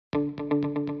I'm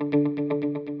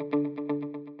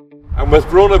with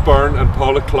Bronagh Byrne and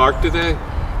Paula Clark today,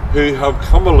 who have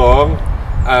come along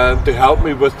and to help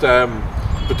me with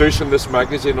producing this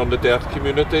magazine on the deaf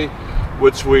community,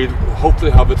 which we'll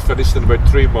hopefully have it finished in about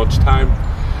 3 months' time.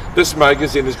 This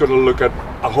magazine is going to look at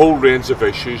a whole range of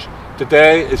issues.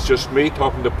 Today is just me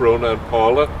talking to Bronagh and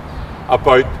Paula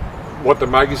about what the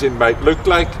magazine might look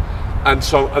like and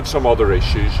some other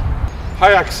issues. How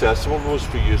accessible was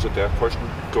for you as a deaf person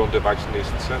going to a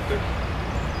vaccination centre?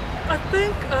 I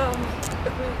think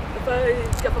if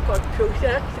I difficult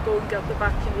process to go and get the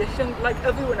vaccination, like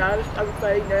everyone else, I was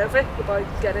very nervous about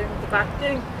getting the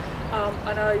vaccine,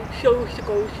 and I chose to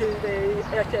go to the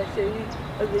SSE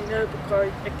arena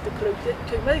because it's the closest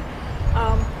to me.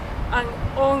 And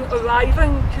on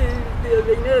arriving to the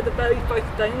arena, the very first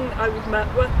thing I was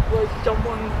met with was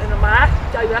someone in a mask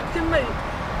directing me.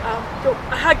 So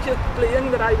I had to explain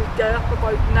that I was deaf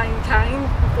about 9 times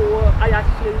before I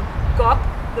actually got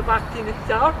the vaccine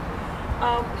itself.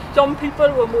 Some people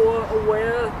were more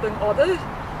aware than others,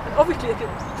 and obviously it's an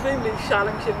extremely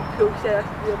challenging process,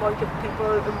 the amount of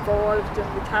people involved and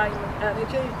the time and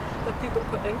energy that people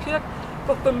put into it.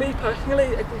 But for me personally,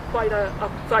 it was quite a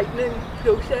frightening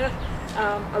process.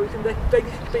 I was in this big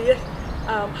space,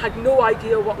 had no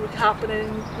idea what was happening,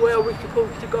 where I was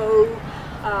supposed to go,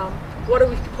 what I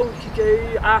was supposed to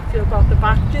do after I got the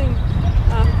vaccine.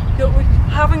 So it was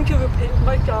having to repeat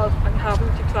myself and having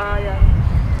to try and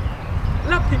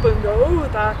let people know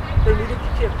that they needed to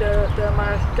keep their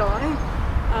mask down.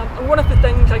 And one of the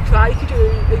things I try to do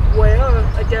is wear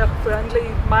a deaf-friendly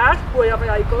mask wherever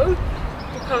I go,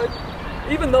 because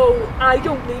even though I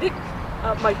don't need it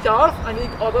myself, I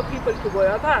need other people to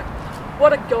wear that.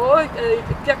 What it does is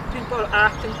it gets people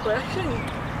asking questions,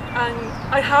 and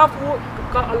I have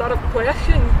got a lot of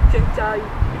questions since I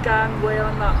began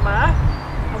wearing that mask,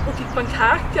 which is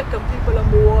fantastic, and people are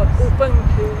more open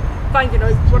to finding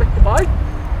out what it's about.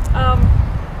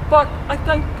 But I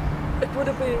think it would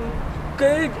have been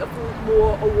good if there was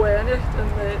more awareness in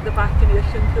the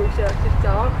vaccination process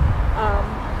itself.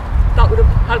 That would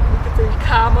have helped me to feel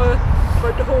calmer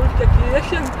about the whole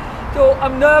situation. So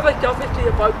I'm nervous obviously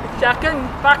about the second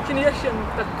vaccination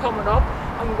that's coming up.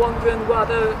 I'm wondering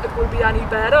whether it will be any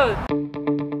better.